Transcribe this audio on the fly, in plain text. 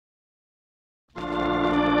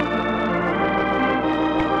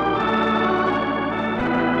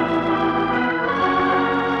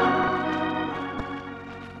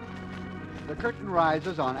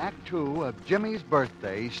reprisals on Act Two of Jimmy's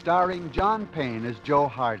Birthday, starring John Payne as Joe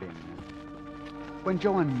Harding. When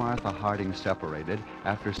Joe and Martha Harding separated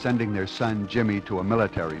after sending their son Jimmy to a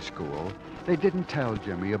military school, they didn't tell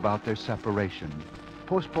Jimmy about their separation,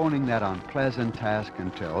 postponing that unpleasant task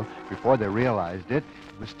until, before they realized it,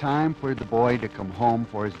 it was time for the boy to come home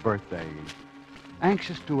for his birthday.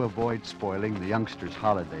 Anxious to avoid spoiling the youngster's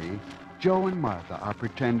holiday, Joe and Martha are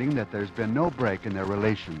pretending that there's been no break in their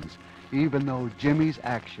relations, even though Jimmy's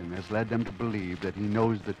action has led them to believe that he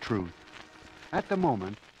knows the truth. At the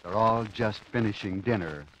moment, they're all just finishing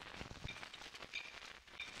dinner.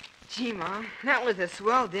 Gee, Mom, that was a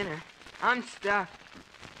swell dinner. I'm stuffed.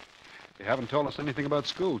 You haven't told us anything about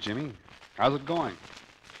school, Jimmy. How's it going?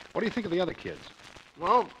 What do you think of the other kids?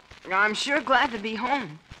 Well, I'm sure glad to be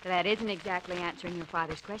home. That isn't exactly answering your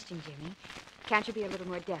father's question, Jimmy. Can't you be a little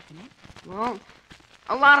more definite? Well,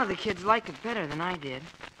 a lot of the kids like it better than I did.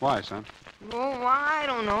 Why, son? Well, I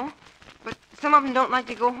don't know. But some of them don't like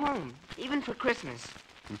to go home, even for Christmas.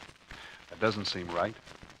 That doesn't seem right.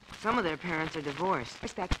 Some of their parents are divorced.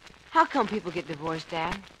 Respect. How come people get divorced,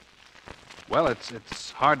 Dad? Well, it's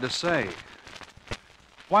hard to say.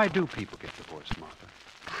 Why do people get divorced, Martha?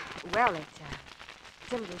 Well, it's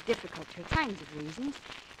a little difficult for kinds of reasons.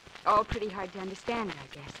 All pretty hard to understand,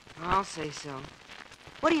 I guess. I'll say so.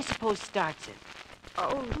 What do you suppose starts it?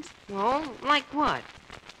 Oh. Well, like what?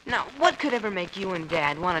 Now, what could ever make you and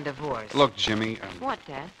Dad want a divorce? Look, Jimmy. What,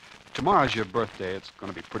 Dad? Tomorrow's your birthday. It's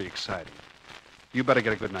going to be pretty exciting. You better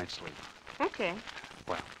get a good night's sleep. Okay.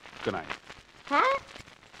 Well, good night. Huh?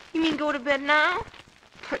 You mean go to bed now?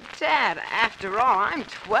 But, Dad, after all, I'm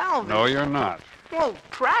 12. No, you're not. Well,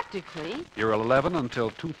 practically. You're 11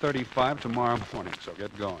 until 2:35 tomorrow morning, so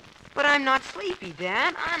get going. But I'm not sleepy,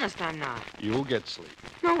 Dad. Honest, I'm not. You'll get sleepy.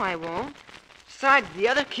 No, I won't. Besides, the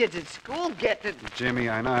other kids at school get to... Jimmy,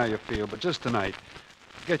 I know how you feel, but just tonight,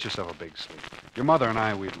 get yourself a big sleep. Your mother and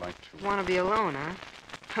I, we'd like to. Want to be alone,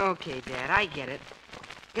 huh? Okay, Dad, I get it.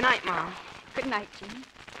 Good night, Mom. Good night, Jimmy.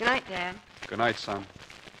 Good night, Dad. Good night, son.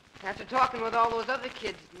 After talking with all those other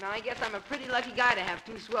kids, now I guess I'm a pretty lucky guy to have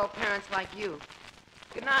two swell parents like you.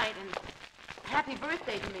 Good night, and happy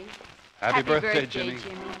birthday to me. Happy birthday, Jimmy.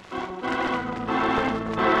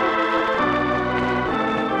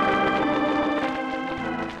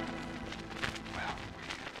 Well,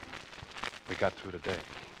 we got through today.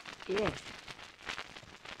 Yes.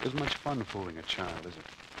 It isn't much fun fooling a child, is it?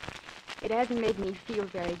 It hasn't made me feel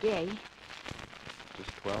very gay.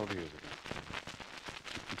 Just 12 years ago.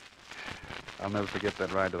 I'll never forget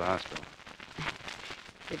that ride to the hospital.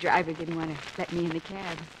 The driver didn't want to let me in the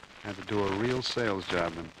cab. Had to do a real sales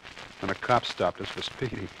job, and a cop stopped us for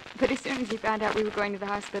speeding. But as soon as he found out we were going to the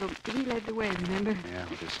hospital, he led the way, remember? Yeah,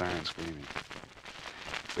 with his siren screaming.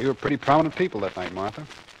 We were pretty prominent people that night, Martha.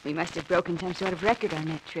 We must have broken some sort of record on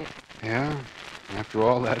that trip. Yeah. After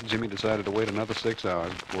all that, Jimmy decided to wait another 6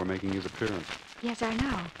 hours before making his appearance. Yes, I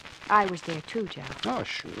know. I was there too, Joe. Oh,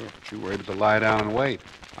 sure. But you were able to lie down and wait.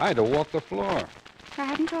 I had to walk the floor. I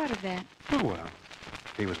hadn't thought of that. Oh, well.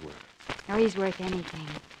 He was worth it. Oh, he's worth anything.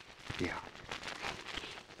 Yeah.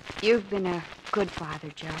 You've been a good father,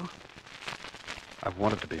 Joe. I've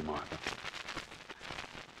wanted to be, Martha.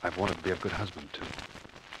 I've wanted to be a good husband, too.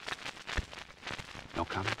 No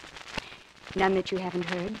comment? None that you haven't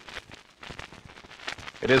heard?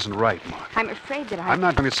 It isn't right, Martha. I'm afraid that I'm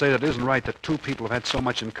not going to say that it isn't right that two people have had so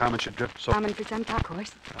much in common should drift so... Common for some time, of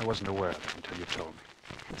course. I wasn't aware of it until you told me.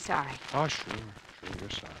 I'm sorry. Oh, sure. Sure, you're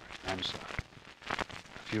sorry. I'm sorry.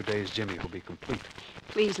 A few days, Jimmy will be complete.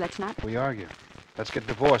 Please, let's not. We argue. Let's get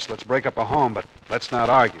divorced. Let's break up a home, but let's not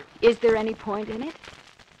argue. Is there any point in it?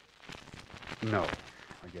 No,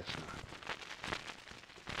 I guess not.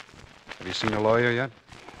 Have you seen a lawyer yet?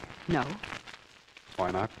 No.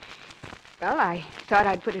 Why not? Well, I thought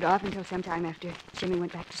I'd put it off until sometime after Jimmy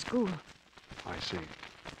went back to school. I see.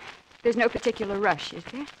 There's no particular rush, is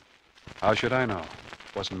there? How should I know?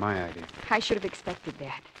 Wasn't my idea. I should have expected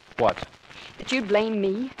that. What? That you'd blame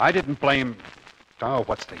me. I didn't blame... Oh,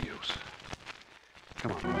 what's the use?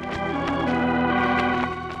 Come on.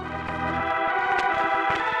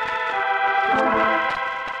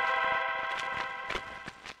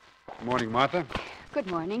 Good morning, Martha. Good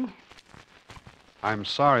morning. I'm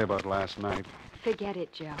sorry about last night. Forget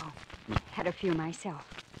it, Joe. Had a few myself.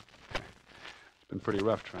 It's been pretty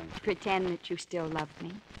rough trying to Pretend that you still love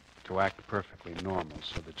me. act perfectly normal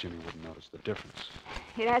so that Jimmy wouldn't notice the difference.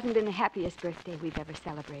 It hasn't been the happiest birthday we've ever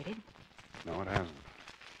celebrated. No, it hasn't.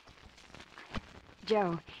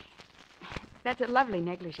 Joe, that's a lovely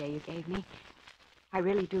negligee you gave me. I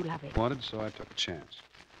really do love it. Wanted, so I took a chance.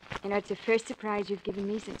 You know, it's the first surprise you've given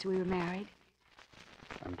me since we were married.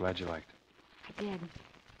 I'm glad you liked it. I did.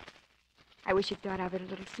 I wish you'd thought of it a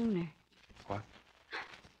little sooner. What?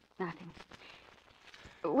 Nothing.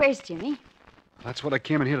 Where's Jimmy? That's what I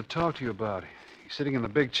came in here to talk to you about. He's sitting in the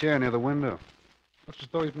big chair near the window. Looks as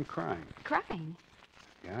though he's been crying. Crying?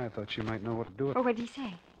 Yeah, I thought you might know what to do with Oh, what did he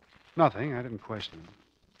say? Nothing. I didn't question him.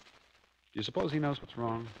 Do you suppose he knows what's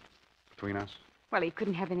wrong between us? Well, he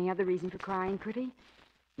couldn't have any other reason for crying, could he?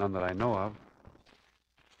 None that I know of.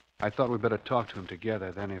 I thought we'd better talk to him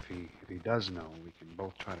together. Then if he does know, we can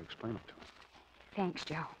both try to explain it to him. Thanks,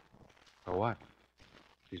 Joe. For what?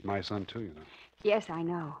 He's my son, too, you know. Yes, I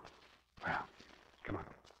know. Well, come on.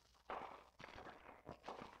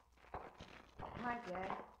 Hi,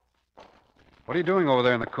 Dad. What are you doing over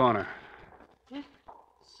there in the corner? Just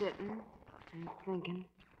sitting and thinking.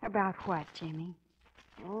 About what, Jimmy?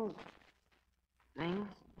 Oh, things.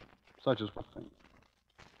 Such as what thing?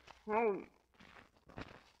 Oh,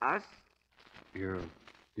 us.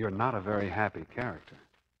 You're not a very happy character.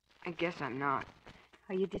 I guess I'm not.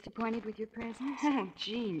 Are you disappointed with your presents? Oh,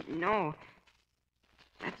 gee, no.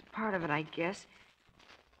 That's part of it, I guess.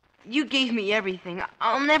 You gave me everything.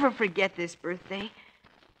 I'll never forget this birthday.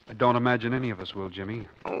 I don't imagine any of us will, Jimmy.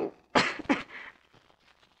 Oh.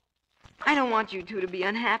 I don't want you two to be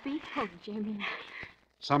unhappy. Oh, Jimmy.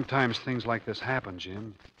 Sometimes things like this happen,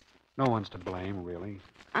 Jim. No one's to blame, really.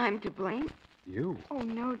 I'm to blame? You? Oh,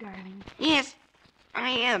 no, darling. Yes, I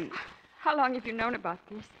am. How long have you known about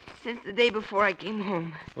this? Since the day before I came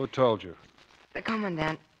home. Who told you? The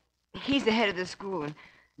commandant. He's the head of the school, and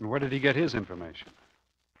And where did he get his information?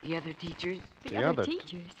 the other teachers. The The other other-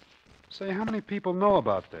 teachers. Say, how many people know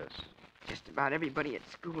about this? Just about everybody at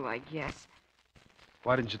school, I guess.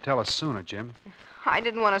 Why didn't you tell us sooner, Jim? I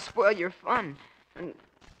didn't want to spoil your fun. And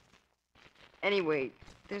anyway,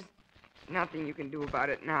 there's nothing you can do about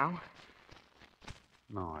it now.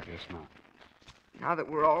 No, I guess not. Now that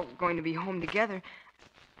we're all going to be home together,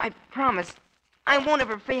 I promise I won't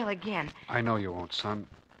ever fail again. I know you won't, son.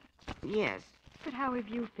 Yes, But how have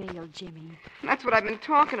you failed, Jimmy? that's what I've been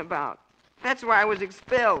talking about. That's why I was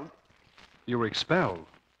expelled. You were expelled.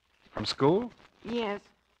 From school? Yes.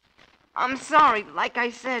 I'm sorry, like I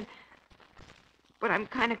said. But I'm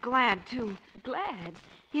kind of glad, too. Glad?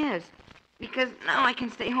 Yes, because now I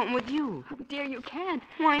can stay home with you. Oh, dear, you can't.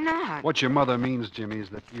 Why not? What your mother means, Jimmy, is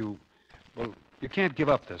that you can't give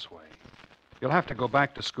up this way. You'll have to go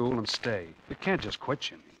back to school and stay. You can't just quit,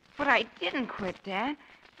 Jimmy. But I didn't quit, Dad.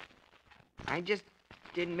 I just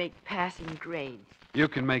didn't make passing grades. You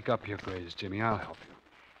can make up your grades, Jimmy. I'll help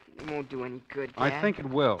you. It won't do any good, Dad. I think it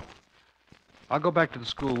will. I'll go back to the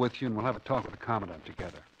school with you, and we'll have a talk with the commandant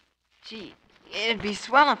together. Gee, it'd be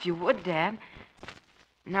swell if you would, Dad.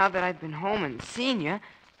 Now that I've been home and seen you,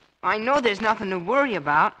 I know there's nothing to worry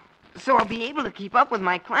about, so I'll be able to keep up with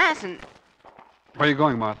my class and... Where are you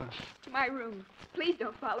going, Martha? To my room. Please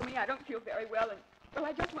don't follow me. I don't feel very well, and, well,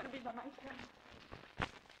 I just want to be by myself. Is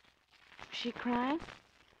she crying?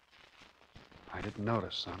 I didn't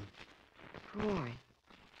notice, son. Boy,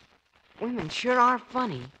 women sure are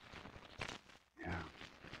funny. Yeah,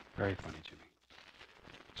 very funny, Jimmy.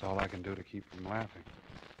 It's all I can do to keep from laughing.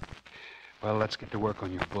 Well, let's get to work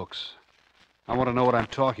on your books. I want to know what I'm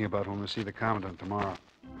talking about when we see the commandant tomorrow.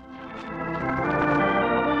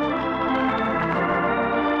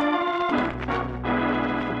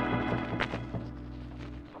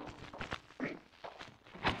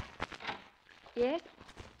 Yes?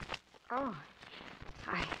 Oh,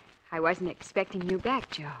 I wasn't expecting you back,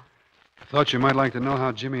 Joe. Thought you might like to know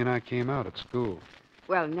how Jimmy and I came out at school.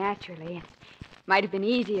 Well, naturally. It might have been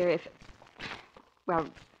easier if... Well,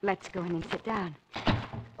 let's go in and sit down.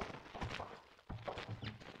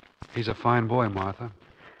 He's a fine boy, Martha.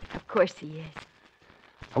 Of course he is.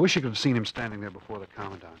 I wish you could have seen him standing there before the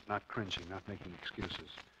commandant, not cringing, not making excuses.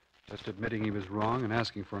 Just admitting he was wrong and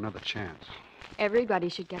asking for another chance. Everybody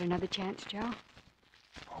should get another chance, Joe.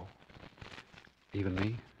 Oh? Even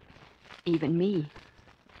me? Even me.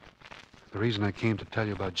 The reason I came to tell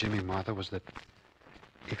you about Jimmy, Martha, was that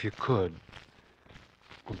if you could...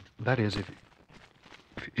 Well, that is,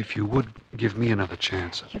 if you would give me another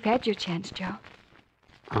chance. You've had your chance, Joe.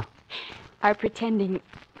 Huh? Our pretending,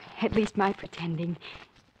 at least my pretending,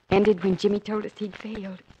 ended when Jimmy told us he'd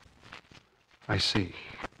failed. I see.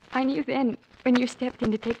 I knew then, when you stepped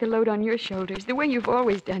in to take the load on your shoulders, the way you've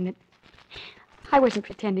always done it. I wasn't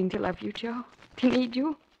pretending to love you, Joe, to need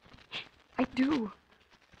you. I do.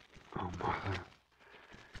 Oh, Martha.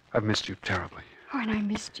 I've missed you terribly. Oh, and I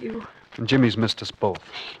missed you. And Jimmy's missed us both.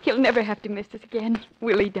 He'll never have to miss us again,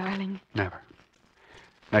 will he, darling? Never.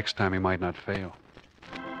 Next time he might not fail.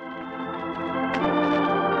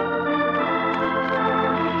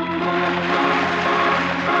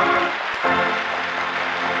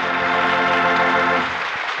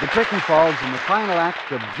 curtain falls in the final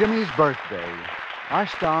act of Jimmy's Birthday. Our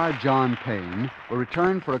star, John Payne, will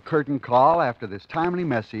return for a curtain call after this timely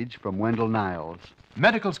message from Wendell Niles.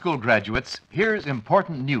 Medical school graduates, here's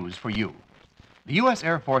important news for you. The U.S.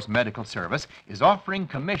 Air Force Medical Service is offering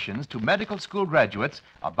commissions to medical school graduates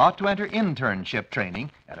about to enter internship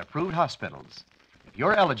training at approved hospitals. If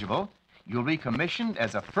you're eligible, you'll be commissioned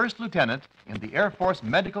as a first lieutenant in the Air Force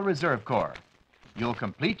Medical Reserve Corps. You'll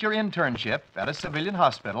complete your internship at a civilian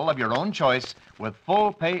hospital of your own choice with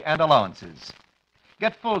full pay and allowances.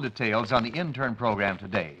 Get full details on the intern program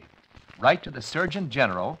today. Write to the Surgeon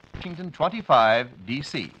General, Washington 25,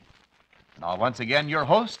 D.C. Now, once again, your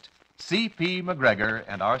host, C.P. McGregor,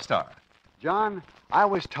 and our star. John, I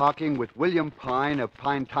was talking with William Payne of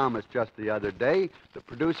Pine Thomas just the other day, the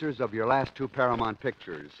producers of your last two Paramount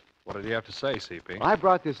pictures. What did he have to say, C.P.? I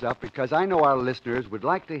brought this up because I know our listeners would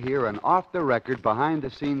like to hear an off-the-record,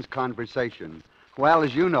 behind-the-scenes conversation. Well,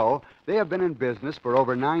 as you know, they have been in business for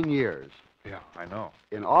over 9 years. Yeah, I know.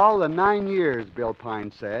 In all the 9 years, Bill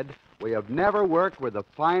Pine said, we have never worked with a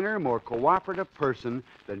finer, more cooperative person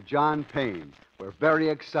than John Payne. We're very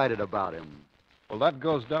excited about him. Well, that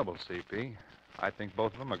goes double, C.P. I think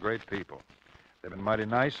both of them are great people. They've been mighty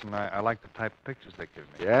nice, and I like the type of pictures they give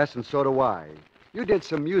me. Yes, and so do I. You did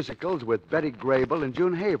some musicals with Betty Grable and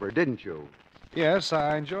June Haver, didn't you? Yes,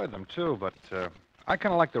 I enjoyed them, too, but I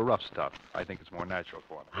kind of like the rough stuff. I think it's more natural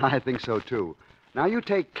for them. I think so, too. Now, you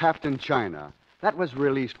take Captain China. That was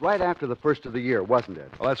released right after the first of the year, wasn't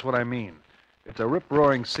it? Well, that's what I mean. It's a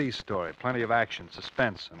rip-roaring sea story, plenty of action,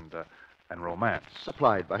 suspense, and romance.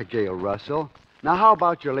 Supplied by Gail Russell. Now, how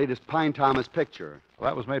about your latest Pine Thomas picture? Well,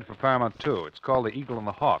 that was made for Paramount, too. It's called The Eagle and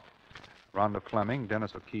the Hawk. Rhonda Fleming,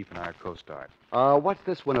 Dennis O'Keefe, and I co-starred. What's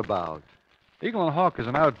this one about? Eagle and the Hawk is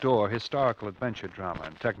an outdoor historical adventure drama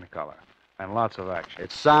in Technicolor, and lots of action.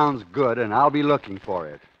 It sounds good, and I'll be looking for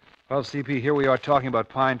it. Well, C.P., here we are talking about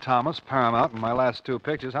Pine Thomas, Paramount, and my last two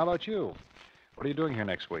pictures. How about you? What are you doing here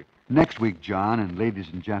next week? Next week, John, and ladies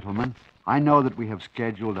and gentlemen, I know that we have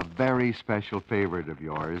scheduled a very special favorite of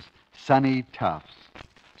yours, Sonny Tufts.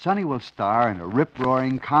 Sonny will star in a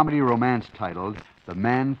rip-roaring comedy romance titled The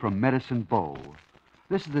Man from Medicine Bow.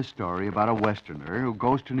 This is the story about a Westerner who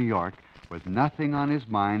goes to New York with nothing on his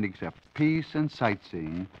mind except peace and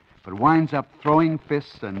sightseeing, but winds up throwing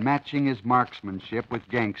fists and matching his marksmanship with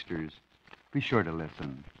gangsters. Be sure to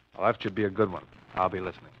listen. Well, that should be a good one. I'll be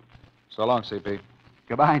listening. So long, C.P.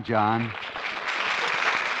 Goodbye, John.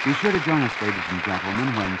 Be sure to join us, ladies and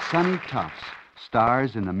gentlemen, when Sonny Tufts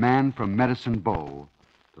stars in The Man from Medicine Bow.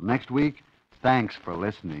 Till next week, thanks for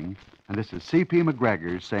listening. And this is C.P.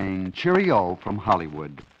 McGregor saying cheerio from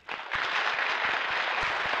Hollywood.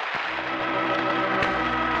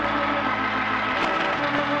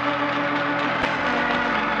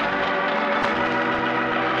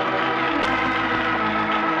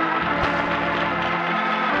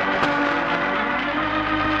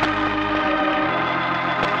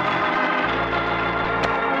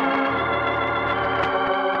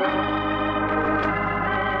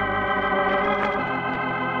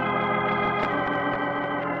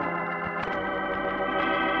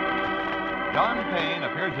 John Payne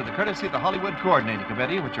appeared through the courtesy of the Hollywood Coordinating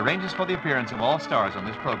Committee, which arranges for the appearance of all stars on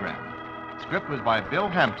this program. The script was by Bill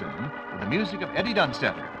Hampton, with the music of Eddie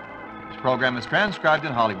Dunstetter. This program is transcribed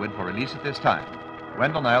in Hollywood for release at this time.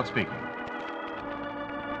 Wendell Niles speaking.